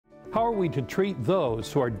How are we to treat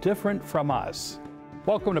those who are different from us?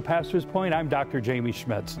 Welcome to Pastor's Point. I'm Dr. Jamie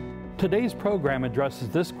Schmitz. Today's program addresses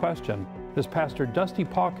this question as Pastor Dusty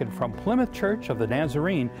Pauken from Plymouth Church of the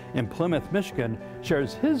Nazarene in Plymouth, Michigan,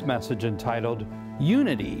 shares his message entitled,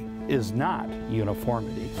 Unity is Not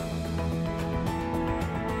Uniformity.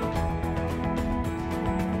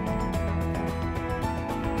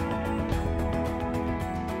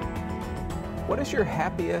 What is your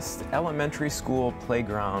happiest elementary school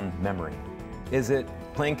playground memory? Is it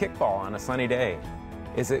playing kickball on a sunny day?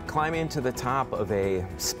 Is it climbing to the top of a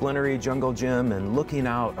splintery jungle gym and looking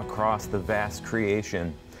out across the vast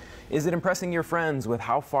creation? Is it impressing your friends with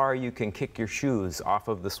how far you can kick your shoes off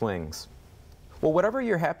of the swings? Well, whatever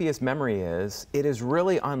your happiest memory is, it is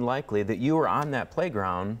really unlikely that you were on that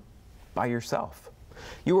playground by yourself.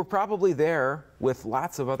 You were probably there with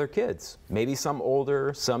lots of other kids, maybe some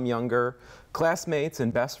older, some younger, classmates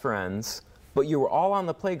and best friends, but you were all on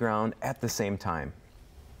the playground at the same time.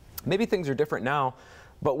 Maybe things are different now,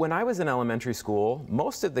 but when I was in elementary school,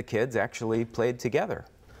 most of the kids actually played together.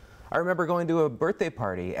 I remember going to a birthday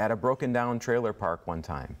party at a broken down trailer park one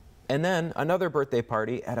time, and then another birthday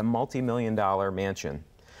party at a multi-million-dollar mansion.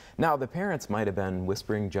 Now, the parents might have been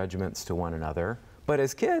whispering judgments to one another, but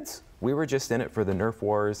as kids, we were just in it for the Nerf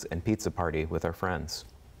wars and pizza party with our friends.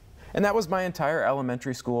 And that was my entire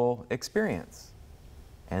elementary school experience.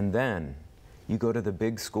 And then you go to the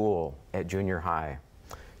big school at junior high.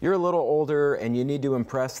 You're a little older and you need to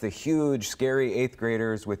impress the huge, scary 8th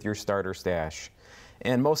graders with your starter stash.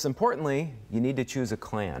 And most importantly, you need to choose a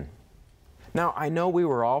clan. Now, I know we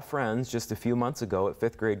were all friends just a few months ago at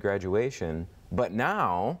 5th grade graduation, but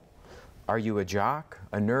now, are you a jock,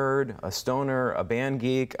 a nerd, a stoner, a band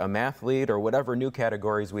geek, a mathlete, or whatever new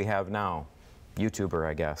categories we have now? YouTuber,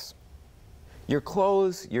 I guess. Your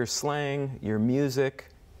clothes, your slang, your music,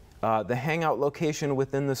 the hangout location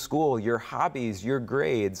within the school, your hobbies, your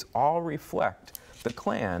grades, all reflect the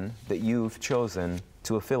clan that you've chosen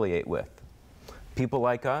to affiliate with. People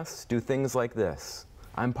like us do things like this.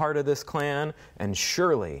 I'm part of this clan, and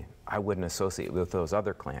surely I wouldn't associate with those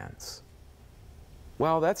other clans.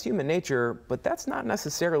 Well, that's human nature, but that's not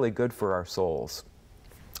necessarily good for our souls.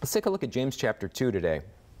 Let's take a look at James chapter 2 today.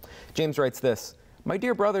 James writes this, "My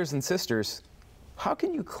dear brothers and sisters, how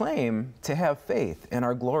can you claim to have faith in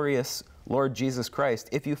our glorious Lord Jesus Christ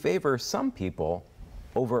if you favor some people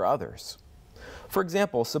over others? For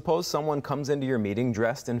example, suppose someone comes into your meeting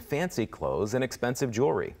dressed in fancy clothes and expensive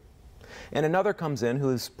jewelry, and another comes in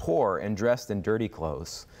who is poor and dressed in dirty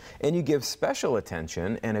clothes, and you give special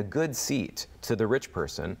attention and a good seat to the rich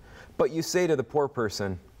person, but you say to the poor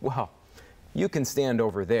person, well, you can stand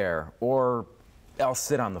over there, or else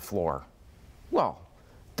sit on the floor. Well,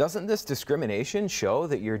 doesn't this discrimination show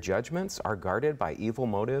that your judgments are guarded by evil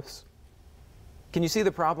motives?" Can you see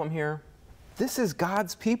the problem here? This is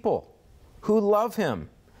God's people who love Him.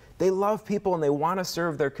 They love people and they want to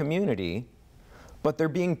serve their community, but they're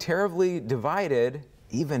being terribly divided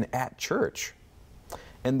even at church.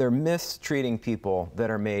 And they're mistreating people that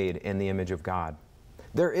are made in the image of God.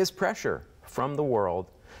 There is pressure from the world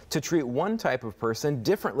to treat one type of person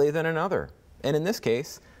differently than another. And in this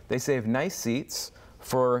case, they save nice seats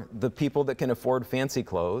for the people that can afford fancy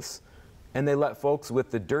clothes, and they let folks with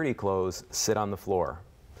the dirty clothes sit on the floor.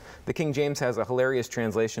 The King James has a hilarious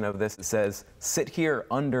translation of this. It says, "Sit here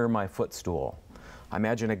under my footstool." I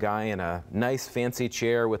imagine a guy in a nice fancy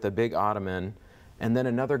chair with a big ottoman, and then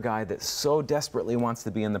another guy that so desperately wants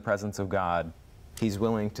to be in the presence of God, he's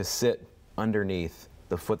willing to sit underneath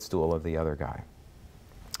the footstool of the other guy.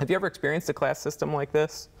 Have you ever experienced a class system like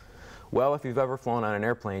this? Well, if you've ever flown on an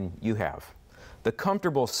airplane, you have. The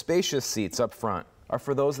comfortable, spacious seats up front are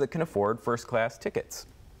for those that can afford first-class tickets.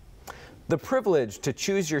 The privilege to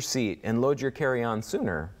choose your seat and load your carry-on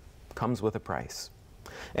sooner comes with a price.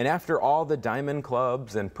 And after all the Diamond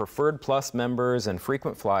Clubs and Preferred Plus members and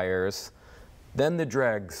frequent flyers, then the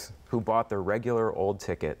dregs who bought their regular old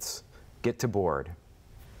tickets get to board,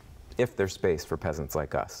 if there's space for peasants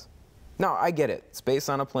like us. Now, I get it. Space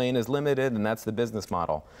on a plane is limited, and that's the business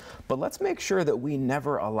model. But let's make sure that we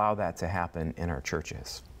never allow that to happen in our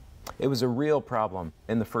churches. It was a real problem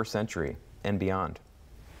in the first century and beyond.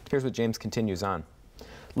 Here's what James continues on.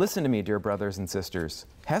 "Listen to me, dear brothers and sisters.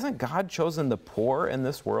 Hasn't God chosen the poor in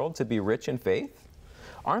this world to be rich in faith?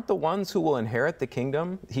 Aren't the ones who will inherit the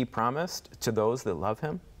kingdom He promised to those that love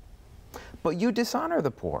Him? But you dishonor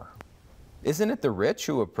the poor. Isn't it the rich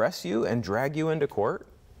who oppress you and drag you into court?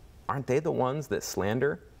 Aren't they the ones that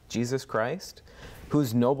slander Jesus Christ,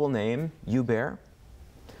 whose noble name you bear?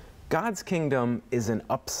 God's kingdom is an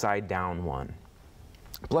upside-down one.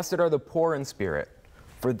 Blessed are the poor in spirit,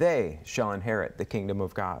 for they shall inherit the kingdom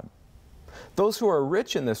of God. Those who are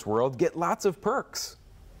rich in this world get lots of perks,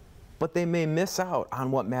 but they may miss out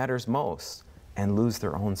on what matters most and lose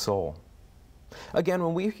their own soul. Again,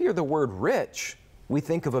 when we hear the word rich, we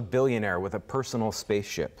think of a billionaire with a personal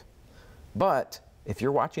spaceship. But if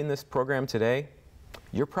you're watching this program today,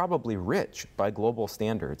 you're probably rich by global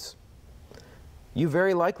standards. You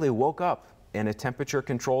very likely woke up in a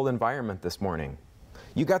temperature-controlled environment this morning.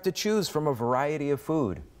 You got to choose from a variety of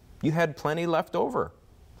food. You had plenty left over.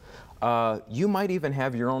 You might even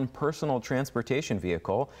have your own personal transportation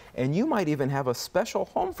vehicle, and you might even have a special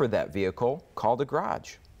home for that vehicle called a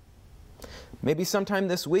garage. Maybe sometime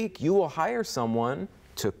this week you will hire someone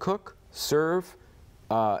to cook, serve,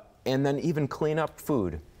 and then even clean up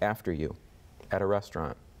food after you at a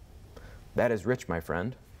restaurant. That is rich, my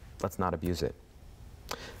friend. Let's not abuse it.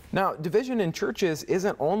 Now, division in churches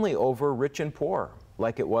isn't only over rich and poor,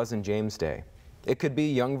 like it was in James' day. It could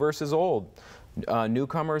be young versus old,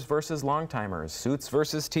 newcomers versus longtimers, suits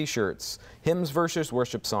versus t-shirts, hymns versus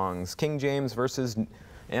worship songs, King James versus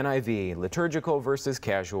NIV, liturgical versus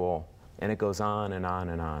casual, and it goes on and on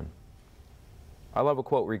and on. I love a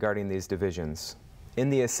quote regarding these divisions. In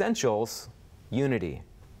the essentials, unity.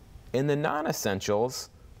 In the non-essentials,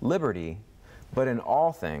 liberty. But in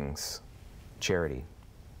all things, charity.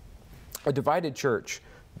 A divided church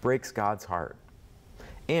breaks God's heart.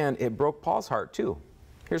 And it broke Paul's heart too.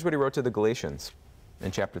 Here's what he wrote to the Galatians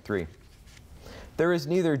in chapter 3. There is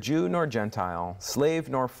neither Jew nor Gentile, slave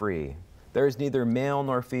nor free. There is neither male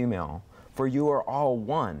nor female, for you are all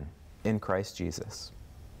one in Christ Jesus.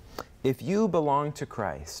 If you belong to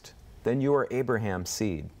Christ, then you are Abraham's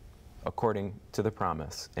seed, according to the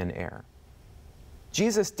promise, and heir.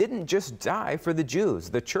 Jesus didn't just die for the Jews,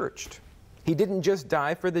 the churched. He didn't just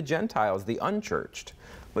die for the Gentiles, the unchurched,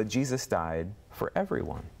 but Jesus died for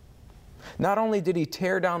everyone. Not only did he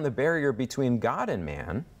tear down the barrier between God and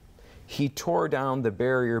man, he tore down the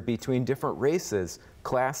barrier between different races,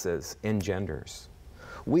 classes, and genders.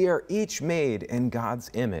 We are each made in God's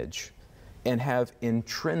image and have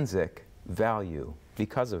intrinsic value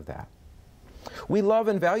because of that. We love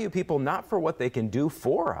and value people not for what they can do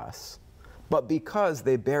for us, but because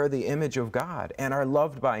they bear the image of God and are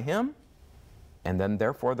loved by Him, and then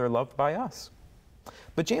therefore they're loved by us.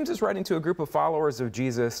 But James is writing to a group of followers of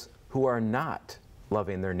Jesus who are not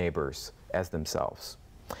loving their neighbors as themselves.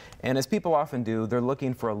 And as people often do, they're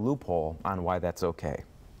looking for a loophole on why that's okay.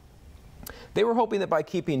 They were hoping that by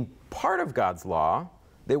keeping part of God's law,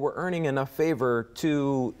 they were earning enough favor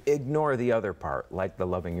to ignore the other part, like the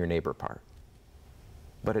loving your neighbor part.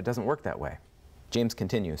 But it doesn't work that way. James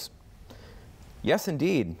continues, yes,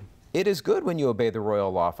 indeed, it is good when you obey the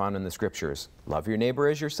royal law found in the Scriptures. Love your neighbor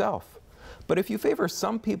as yourself. But if you favor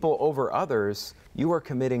some people over others, you are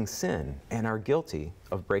committing sin and are guilty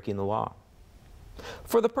of breaking the law.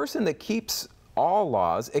 For the person that keeps all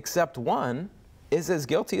laws except one is as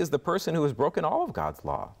guilty as the person who has broken all of God's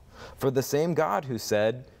law. For the same God who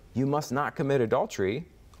said, you must not commit adultery,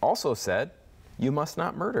 also said, you must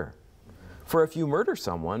not murder. For if you murder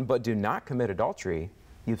someone but do not commit adultery,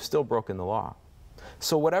 you've still broken the law.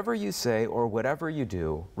 So whatever you say or whatever you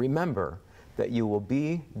do, remember that you will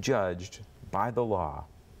be judged by the law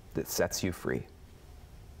that sets you free.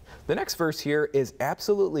 The next verse here is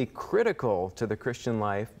absolutely critical to the Christian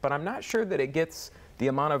life, but I'm not sure that it gets the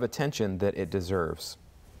amount of attention that it deserves.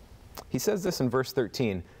 He says this in verse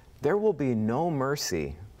 13, there will be no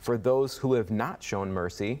mercy for those who have not shown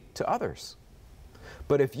mercy to others.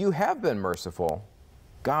 But if you have been merciful,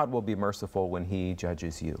 God will be merciful when He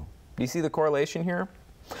judges you. Do you see the correlation here?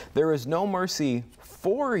 There is no mercy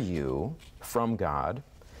for you from God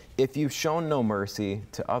if you've shown no mercy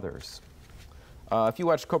to others. If you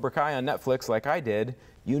watch Cobra Kai on Netflix like I did,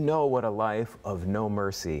 you know what a life of no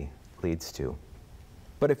mercy leads to.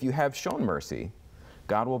 But if you have shown mercy,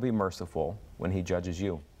 God will be merciful when He judges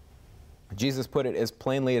you. Jesus put it as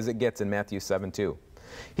plainly as it gets in Matthew 7:2.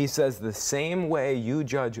 He says, the same way you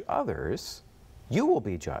judge others, you will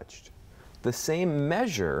be judged. The same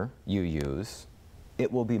measure you use,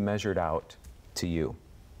 it will be measured out to you.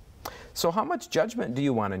 So how much judgment do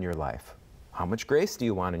you want in your life? How much grace do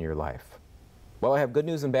you want in your life? Well, I have good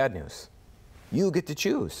news and bad news. You get to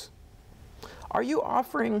choose. Are you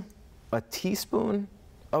offering a teaspoon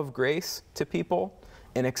of grace to people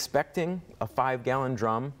and expecting a 5-gallon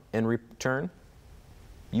drum in return?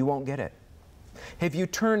 You won't get it. Have you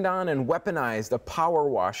turned on and weaponized a power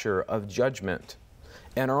washer of judgment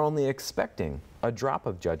and are only expecting a drop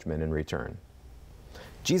of judgment in return?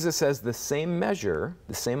 Jesus says the same measure,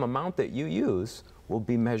 the same amount that you use, will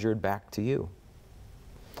be measured back to you.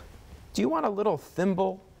 Do you want a little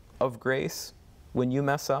thimble of grace when you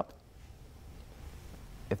mess up?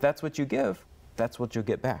 If that's what you give, that's what you'll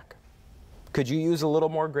get back. Could you use a little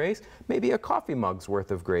more grace? Maybe a coffee mug's worth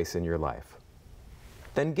of grace in your life.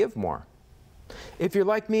 Then give more. If you're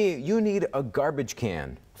like me, you need a garbage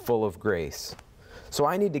can full of grace. So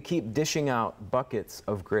I need to keep dishing out buckets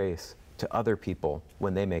of grace to other people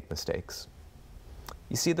when they make mistakes.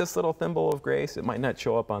 You see this little thimble of grace? It might not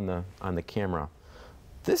show up on the camera.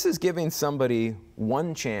 This is giving somebody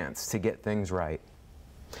one chance to get things right.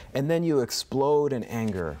 And then you explode in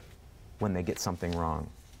anger when they get something wrong.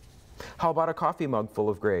 How about a coffee mug full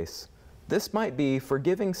of grace? This might be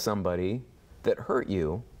forgiving somebody that hurt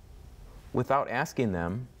you without asking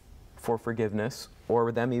them for forgiveness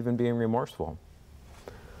or them even being remorseful.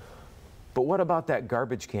 But what about that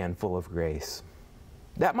garbage can full of grace?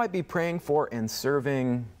 That might be praying for and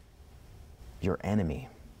serving your enemy.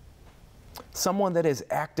 Someone that has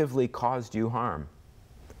actively caused you harm.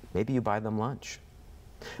 Maybe you buy them lunch.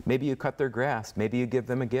 Maybe you cut their grass. Maybe you give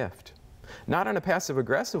them a gift. Not in a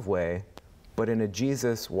passive-aggressive way, but in a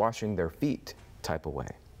Jesus washing their feet type of way.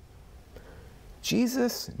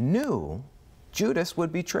 Jesus knew Judas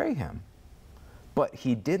would betray him, but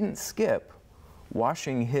he didn't skip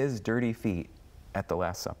washing his dirty feet at the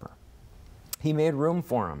Last Supper. He made room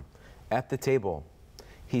for him at the table.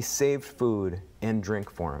 He saved food and drink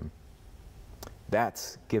for him.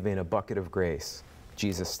 That's giving a bucket of grace,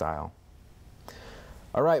 Jesus style.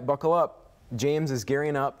 All right, buckle up. James is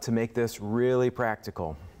gearing up to make this really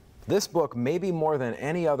practical. This book, maybe more than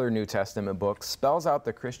any other New Testament book, spells out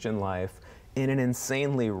the Christian life in an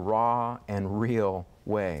insanely raw and real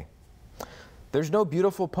way. There's no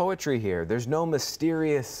beautiful poetry here. There's no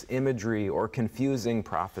mysterious imagery or confusing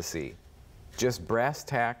prophecy. Just brass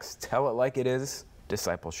tacks, tell it like it is,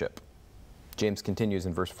 discipleship. James continues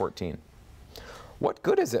in verse 14. What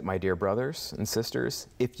good is it, my dear brothers and sisters,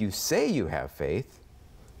 if you say you have faith,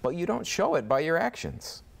 but you don't show it by your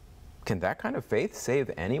actions? Can that kind of faith save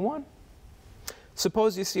anyone?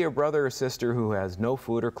 Suppose you see a brother or sister who has no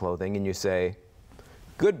food or clothing, and you say,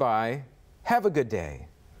 "Goodbye, have a good day,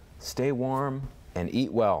 stay warm and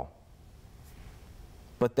eat well."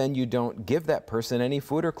 But then you don't give that person any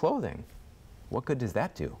food or clothing. What good does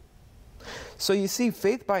that do? So you see,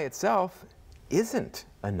 faith by itself isn't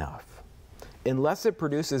enough. Unless it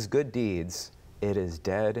produces good deeds, it is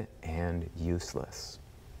dead and useless.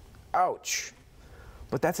 Ouch!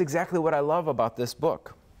 But that's exactly what I love about this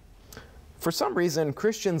book. For some reason,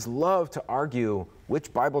 Christians love to argue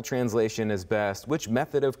which Bible translation is best, which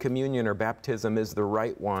method of communion or baptism is the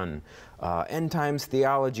right one, end times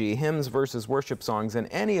theology, hymns versus worship songs, and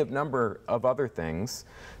any number of other things.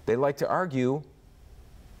 They like to argue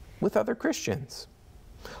with other Christians.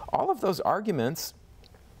 All of those arguments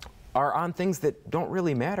are on things that don't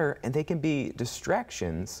really matter, and they can be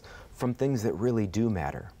distractions from things that really do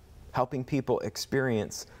matter, helping people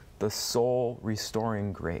experience the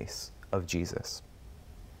soul-restoring grace of Jesus.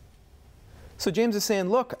 So James is saying,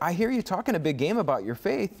 look, I hear you talking a big game about your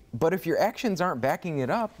faith, but if your actions aren't backing it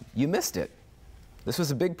up, you missed it. This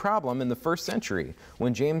was a big problem in the first century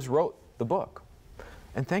when James wrote the book.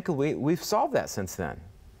 And thankfully, we've solved that since then.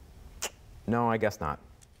 No, I guess not.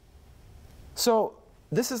 So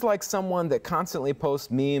this is like someone that constantly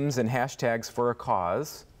posts memes and hashtags for a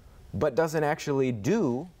cause, but doesn't actually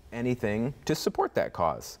do anything to support that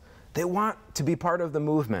cause. They want to be part of the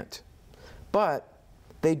movement, but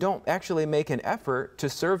they don't actually make an effort to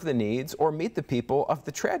serve the needs or meet the people of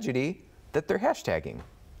the tragedy that they're hashtagging.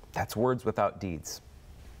 That's words without deeds.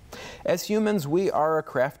 As humans, we are a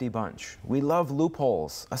crafty bunch. We love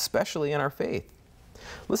loopholes, especially in our faith.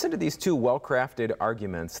 Listen to these two well-crafted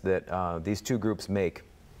arguments that these two groups make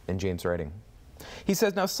in James' writing. He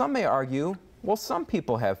says, now some may argue, well, some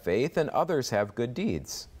people have faith and others have good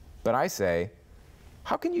deeds. But I say,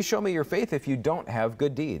 how can you show me your faith if you don't have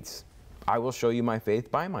good deeds? I will show you my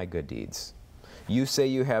faith by my good deeds. You say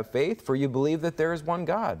you have faith, for you believe that there is one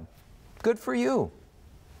God. Good for you.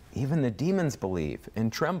 Even the demons believe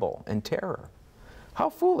and tremble in terror. How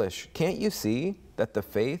foolish! Can't you see that the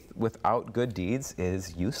faith without good deeds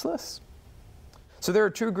is useless? So there are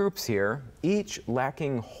two groups here, each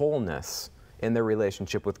lacking wholeness in their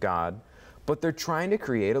relationship with God, but they're trying to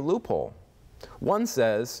create a loophole. One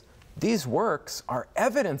says, these works are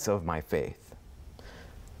evidence of my faith.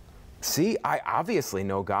 See, I obviously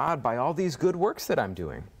know God by all these good works that I'm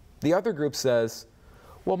doing. The other group says,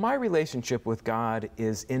 well, my relationship with God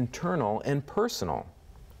is internal and personal.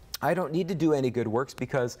 I don't need to do any good works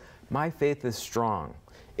because my faith is strong.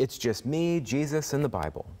 It's just me, Jesus, and the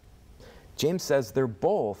Bible. James says they're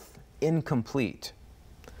both incomplete.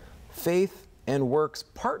 Faith and works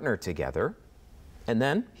partner together, and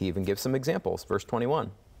then he even gives some examples. Verse 21.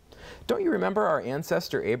 Don't you remember our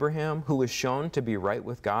ancestor Abraham, who was shown to be right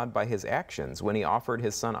with God by his actions when he offered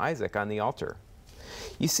his son Isaac on the altar?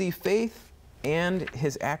 You see, faith and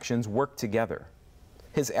his actions worked together.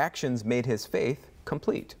 His actions made his faith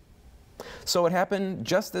complete. So it happened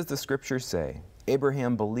just as the scriptures say.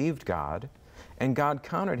 Abraham believed God, and God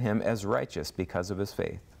counted him as righteous because of his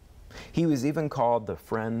faith. He was even called the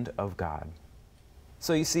friend of God.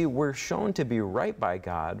 So you see, we're shown to be right by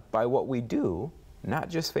God by what we do, not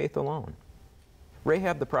just faith alone.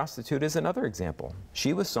 Rahab the prostitute is another example.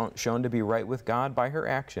 She was shown to be right with God by her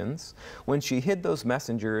actions when she hid those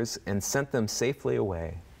messengers and sent them safely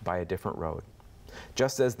away by a different road.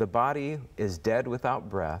 Just as the body is dead without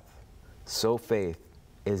breath, so faith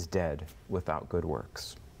is dead without good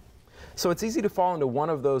works. So it's easy to fall into one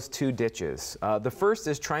of those two ditches. The first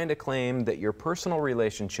is trying to claim that your personal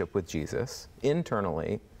relationship with Jesus,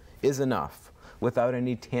 internally, is enough without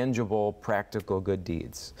any tangible, practical good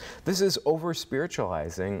deeds. This is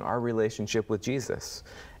over-spiritualizing our relationship with Jesus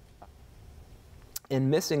and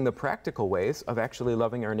missing the practical ways of actually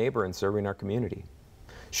loving our neighbor and serving our community.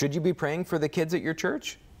 Should you be praying for the kids at your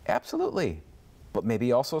church? Absolutely. But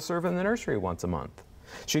maybe also serve in the nursery once a month.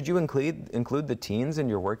 Should you include the teens in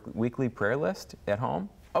your weekly prayer list at home?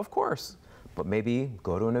 Of course. But maybe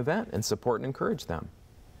go to an event and support and encourage them.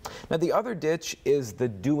 Now, the other ditch is the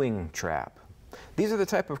doing trap. These are the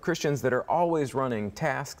type of Christians that are always running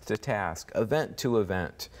task to task, event to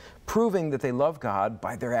event, proving that they love God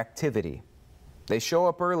by their activity. They show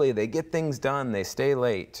up early, they get things done, they stay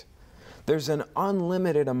late. There's an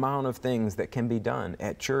unlimited amount of things that can be done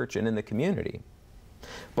at church and in the community.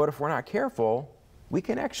 But if we're not careful, we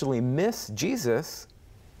can actually miss Jesus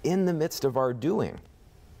in the midst of our doing.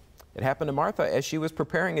 It happened to Martha as she was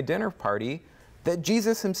preparing a dinner party that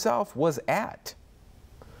Jesus himself was at.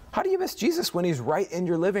 How do you miss Jesus when he's right in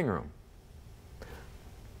your living room?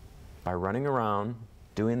 By running around,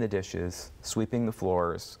 doing the dishes, sweeping the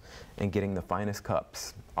floors, and getting the finest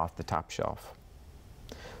cups off the top shelf.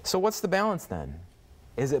 So what's the balance then?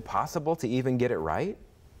 Is it possible to even get it right?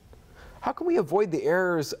 How can we avoid the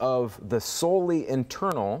errors of the solely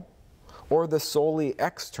internal or the solely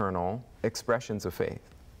external expressions of faith?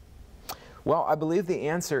 Well, I believe the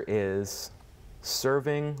answer is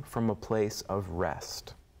serving from a place of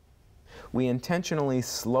rest. We intentionally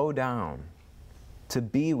slow down to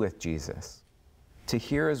be with Jesus, to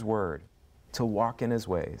hear his word, to walk in his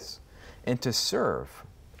ways, and to serve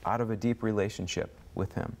out of a deep relationship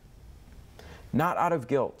with him. Not out of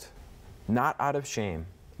guilt, not out of shame,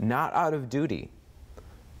 not out of duty,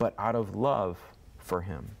 but out of love for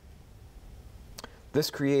him. This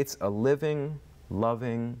creates a living,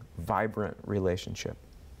 loving, vibrant relationship.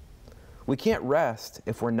 We can't rest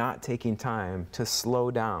if we're not taking time to slow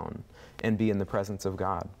down and be in the presence of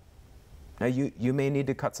God. Now, you may need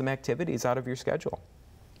to cut some activities out of your schedule.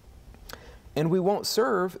 And we won't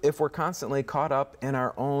serve if we're constantly caught up in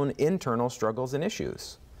our own internal struggles and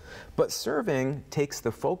issues. But serving takes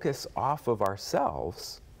the focus off of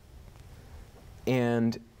ourselves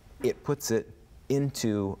and it puts it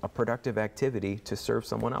into a productive activity to serve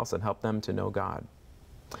someone else and help them to know God.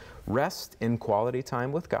 Rest in quality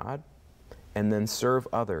time with God and then serve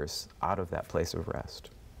others out of that place of rest.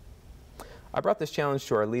 I brought this challenge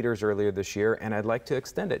to our leaders earlier this year, and I'd like to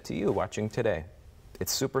extend it to you watching today.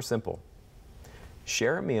 It's super simple.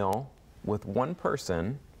 Share a meal with one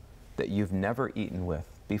person that you've never eaten with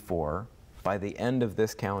before by the end of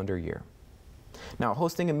this calendar year. Now,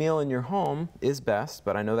 hosting a meal in your home is best,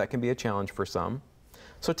 but I know that can be a challenge for some.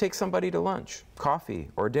 So take somebody to lunch, coffee,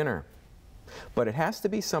 or dinner. But it has to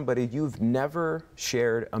be somebody you've never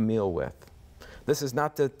shared a meal with. This is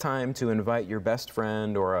not the time to invite your best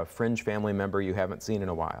friend or a fringe family member you haven't seen in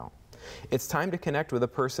a while. It's time to connect with a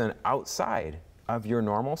person outside of your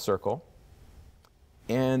normal circle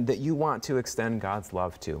and that you want to extend God's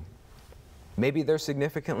love to. Maybe they're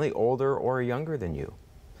significantly older or younger than you.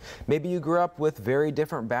 Maybe you grew up with very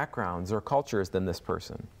different backgrounds or cultures than this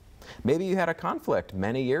person. Maybe you had a conflict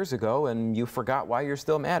many years ago and you forgot why you're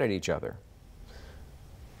still mad at each other.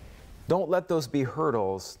 Don't let those be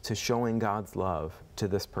hurdles to showing God's love to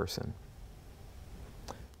this person.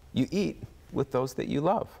 You eat with those that you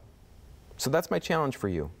love. So that's my challenge for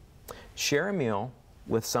you. Share a meal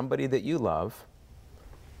with somebody that you love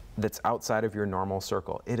that's outside of your normal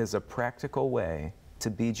circle. It is a practical way to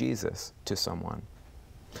be Jesus to someone.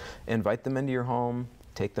 Invite them into your home,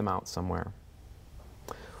 take them out somewhere.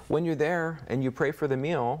 When you're there and you pray for the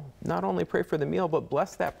meal, not only pray for the meal, but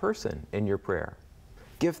bless that person in your prayer.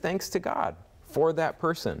 Give thanks to God for that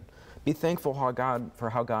person. Be thankful for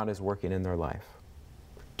how God is working in their life.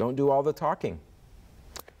 Don't do all the talking.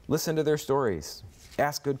 Listen to their stories.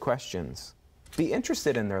 Ask good questions. Be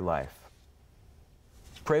interested in their life.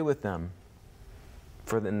 Pray with them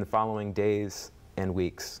in the following days and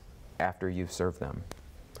weeks after you've served them.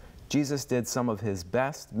 Jesus did some of his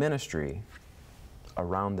best ministry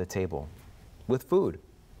around the table with food.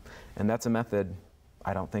 And that's a method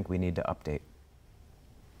I don't think we need to update.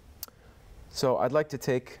 So I'd like to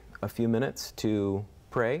take a few minutes to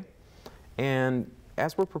pray. And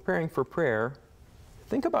as we're preparing for prayer,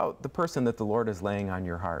 think about the person that the Lord is laying on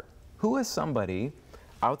your heart. Who is somebody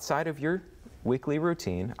outside of your weekly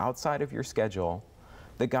routine, outside of your schedule,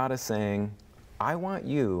 that God is saying, I want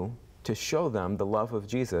you to show them the love of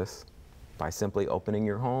Jesus by simply opening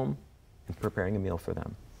your home and preparing a meal for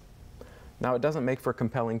them. Now, it doesn't make for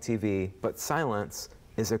compelling TV, but silence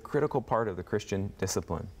is a critical part of the Christian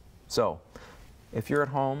discipline. So, if you're at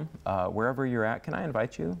home, wherever you're at, can I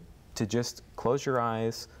invite you to just close your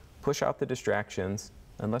eyes, push out the distractions,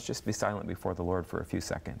 and let's just be silent before the Lord for a few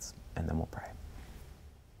seconds, and then we'll pray.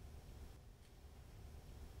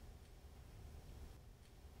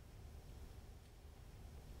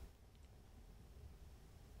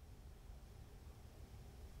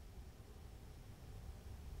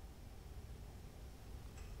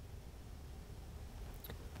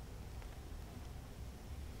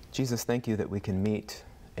 Jesus, thank you that we can meet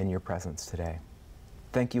in your presence today.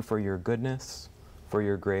 Thank you for your goodness, for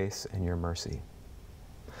your grace, and your mercy.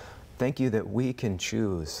 Thank you that we can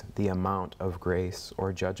choose the amount of grace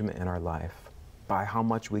or judgment in our life by how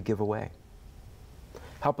much we give away.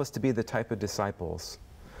 Help us to be the type of disciples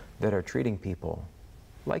that are treating people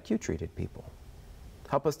like you treated people.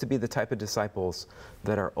 Help us to be the type of disciples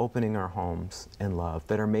that are opening our homes in love,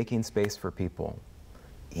 that are making space for people,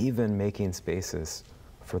 even making spaces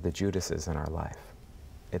for the Judases in our life.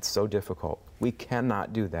 It's so difficult. We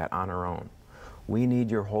cannot do that on our own. We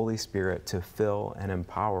need your Holy Spirit to fill and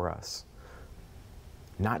empower us,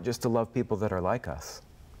 not just to love people that are like us,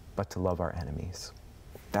 but to love our enemies.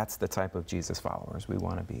 That's the type of Jesus followers we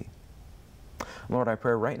want to be. Lord, I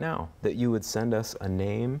pray right now that you would send us a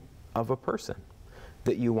name of a person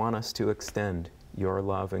that you want us to extend your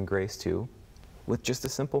love and grace to with just a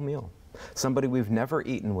simple meal. Somebody we've never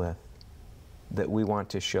eaten with, that we want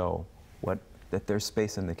to show that there's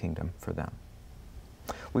space in the kingdom for them.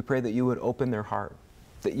 We pray that you would open their heart,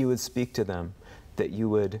 that you would speak to them, that you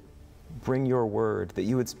would bring your word, that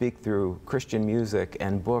you would speak through Christian music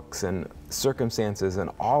and books and circumstances and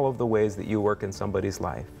all of the ways that you work in somebody's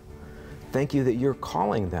life. Thank you that you're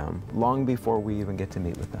calling them long before we even get to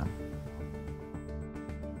meet with them.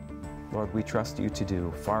 Lord, we trust you to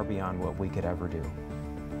do far beyond what we could ever do.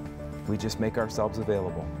 We just make ourselves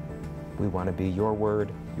available. We want to be your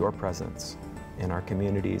word, your presence in our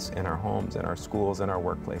communities, in our homes, in our schools, in our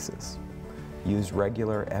workplaces. Use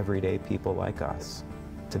regular, everyday people like us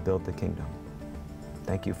to build the kingdom.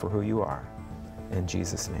 Thank you for who you are. In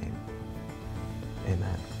Jesus' name,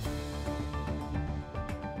 amen.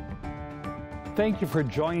 Thank you for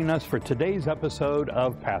joining us for today's episode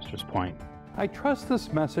of Pastor's Point. I trust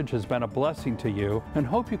this message has been a blessing to you and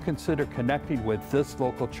hope you consider connecting with this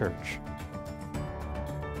local church.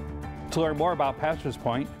 To learn more about Pastor's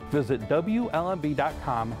Point, visit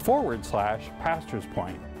WLMB.com/Pastor's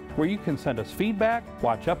Point, where you can send us feedback,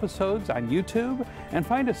 watch episodes on YouTube, and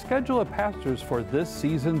find a schedule of pastors for this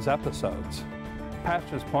season's episodes.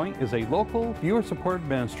 Pastor's Point is a local, viewer-supported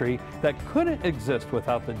ministry that couldn't exist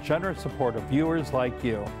without the generous support of viewers like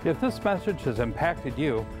you. If this message has impacted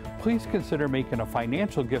you, please consider making a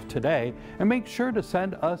financial gift today and make sure to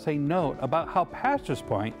send us a note about how Pastor's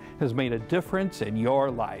Point has made a difference in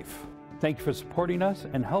your life. Thank you for supporting us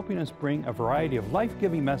and helping us bring a variety of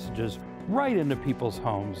life-giving messages right into people's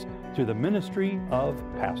homes through the ministry of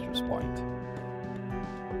Pastor's Point.